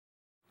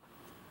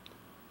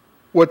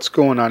What's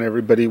going on,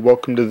 everybody?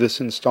 Welcome to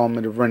this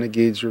installment of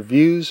Renegades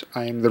Reviews.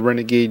 I am the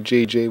Renegade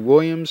J.J.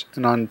 Williams,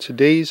 and on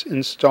today's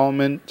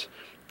installment,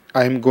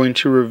 I am going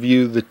to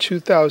review the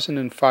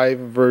 2005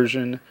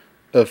 version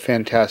of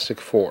Fantastic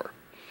Four.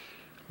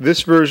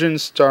 This version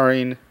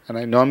starring, and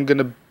I know I'm going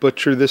to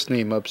butcher this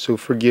name up, so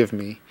forgive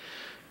me,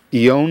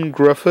 Ioan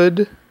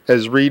Gruffudd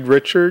as Reed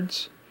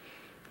Richards,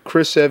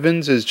 Chris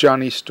Evans as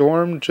Johnny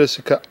Storm,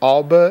 Jessica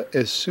Alba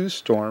as Sue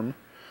Storm,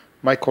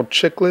 Michael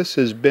Chiklis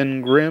as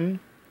Ben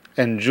Grimm,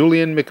 and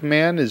Julian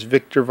McMahon as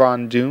Victor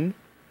Von Doom.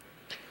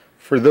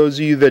 For those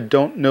of you that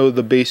don't know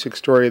the basic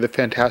story of the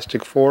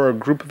Fantastic Four, a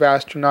group of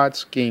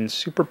astronauts gain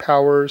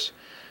superpowers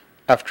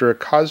after a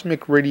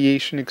cosmic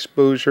radiation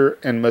exposure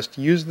and must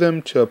use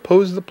them to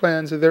oppose the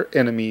plans of their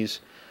enemies,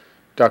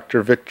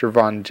 Dr. Victor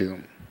Von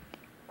Doom.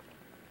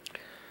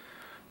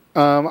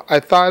 I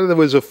thought it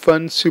was a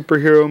fun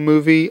superhero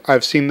movie.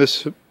 I've seen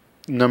this a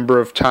number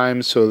of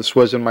times, so this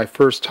wasn't my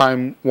first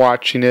time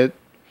watching it.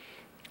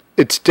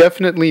 It's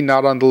definitely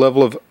not on the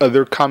level of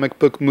other comic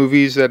book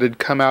movies that had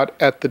come out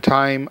at the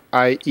time,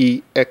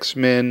 i.e.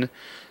 X-Men,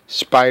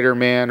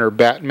 Spider-Man, or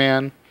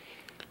Batman.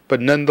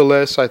 But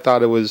nonetheless, I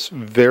thought it was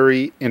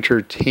very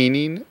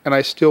entertaining, and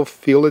I still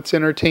feel it's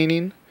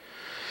entertaining.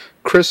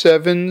 Chris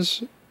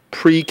Evans,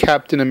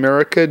 pre-Captain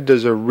America,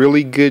 does a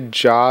really good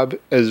job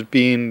as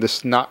being the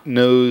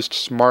snot-nosed,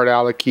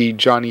 smart-alecky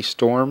Johnny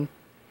Storm.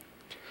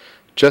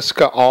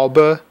 Jessica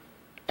Alba,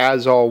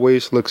 as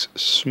always, looks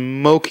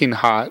smoking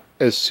hot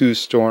as Sue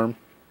Storm.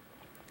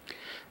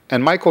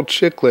 And Michael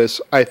Chiklis,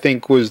 I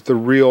think, was the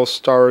real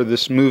star of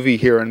this movie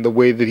here in the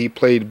way that he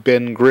played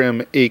Ben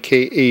Grimm,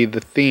 aka the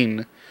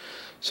Thing,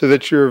 so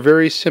that you're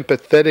very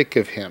sympathetic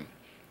of him.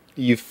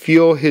 You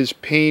feel his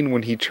pain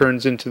when he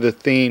turns into the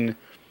Thing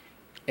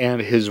and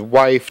his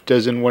wife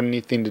doesn't want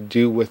anything to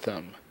do with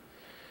him.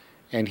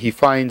 And he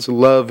finds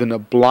love in a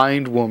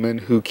blind woman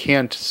who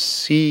can't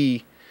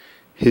see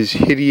his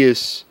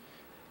hideous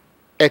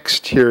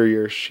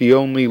exterior. She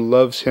only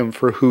loves him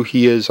for who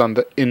he is on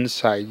the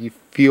inside. You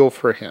feel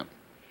for him.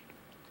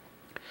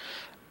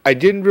 I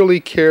didn't really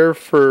care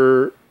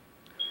for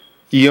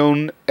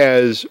Ioan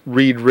as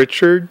Reed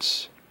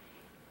Richards.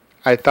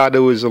 I thought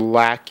it was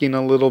lacking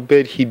a little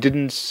bit. He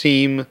didn't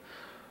seem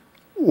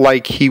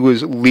like he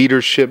was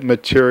leadership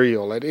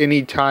material. At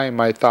any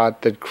time I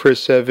thought that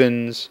Chris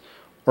Evans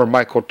or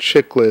Michael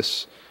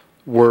Chiklis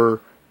were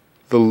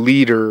the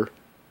leader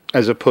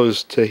as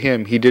opposed to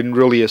him. He didn't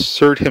really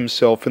assert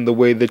himself in the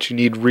way that you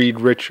need Reed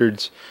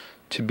Richards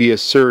to be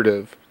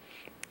assertive.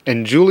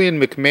 And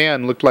Julian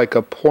McMahon looked like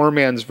a poor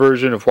man's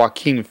version of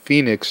Joaquin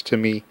Phoenix to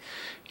me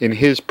in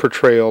his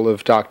portrayal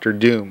of Dr.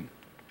 Doom.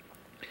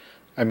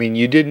 I mean,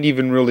 you didn't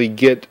even really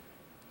get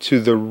to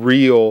the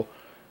real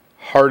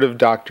heart of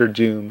Dr.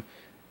 Doom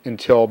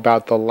until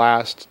about the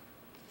last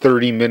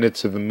 30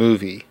 minutes of the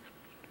movie.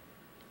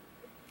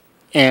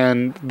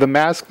 And the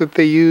mask that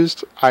they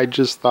used, I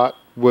just thought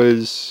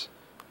was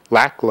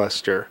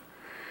lackluster.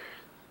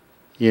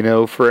 You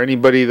know, for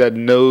anybody that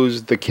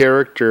knows the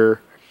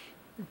character,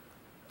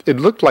 it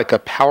looked like a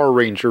Power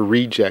Ranger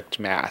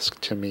reject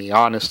mask to me,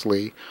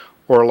 honestly.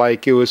 Or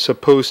like it was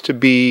supposed to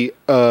be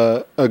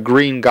a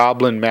Green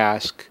Goblin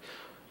mask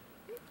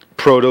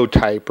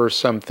prototype or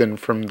something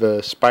from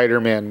the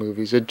Spider-Man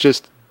movies. It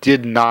just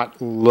did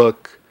not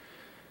look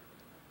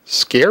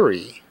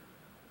scary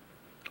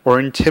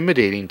or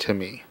intimidating to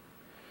me.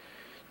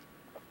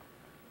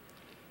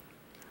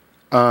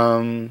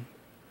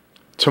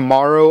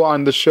 Tomorrow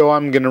on the show,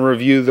 I'm going to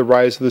review The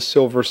Rise of the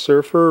Silver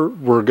Surfer.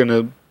 We're going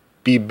to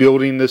be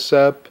building this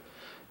up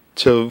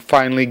to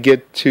finally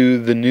get to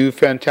the new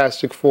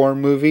Fantastic Four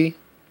movie.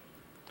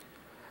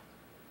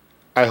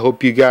 I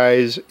hope you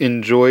guys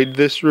enjoyed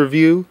this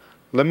review.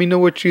 Let me know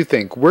what you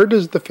think. Where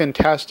does the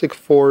Fantastic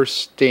Four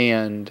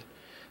stand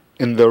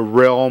in the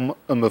realm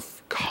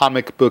of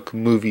comic book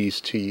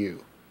movies to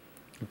you?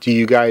 Do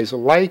you guys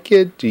like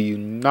it? Do you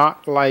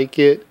not like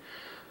it?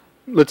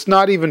 Let's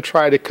not even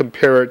try to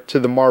compare it to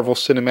the Marvel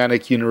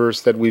Cinematic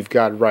Universe that we've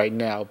got right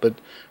now, but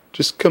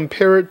just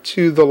compare it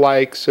to the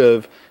likes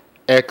of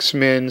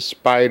X-Men,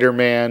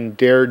 Spider-Man,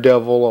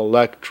 Daredevil,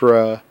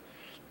 Elektra,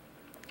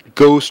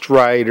 Ghost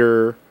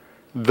Rider,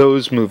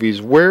 those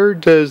movies. Where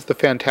does the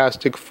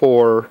Fantastic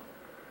Four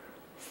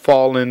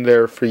fall in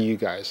there for you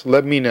guys?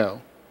 Let me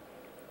know.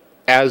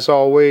 As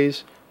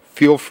always,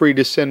 feel free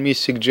to send me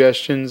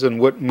suggestions on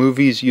what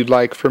movies you'd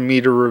like for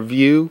me to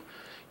review,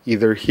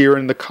 either here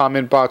in the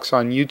comment box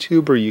on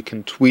YouTube, or you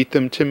can tweet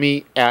them to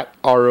me at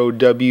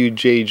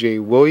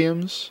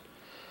ROWJJWilliams.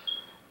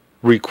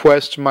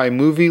 Request my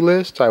movie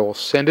list. I will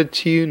send it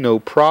to you, no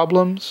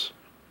problems.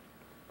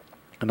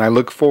 And I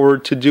look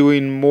forward to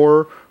doing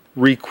more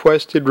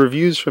requested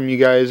reviews from you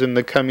guys in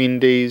the coming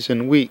days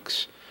and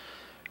weeks.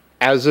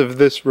 As of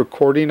this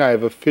recording, I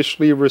have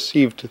officially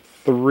received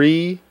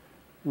 3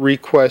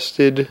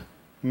 requested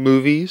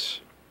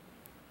movies.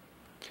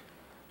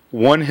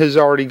 One has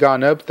already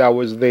gone up. That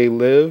was They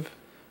Live.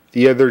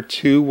 The other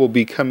 2 will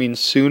be coming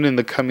soon in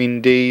the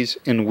coming days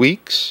and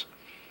weeks.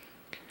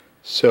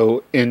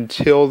 So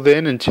until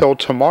then, until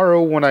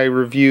tomorrow when I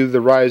review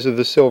The Rise of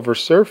the Silver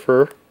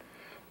Surfer,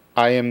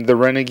 I am the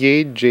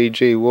Renegade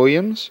J.J.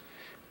 Williams,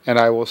 and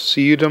I will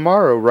see you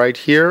tomorrow right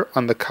here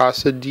on the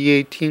Casa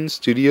D18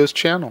 Studios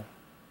channel.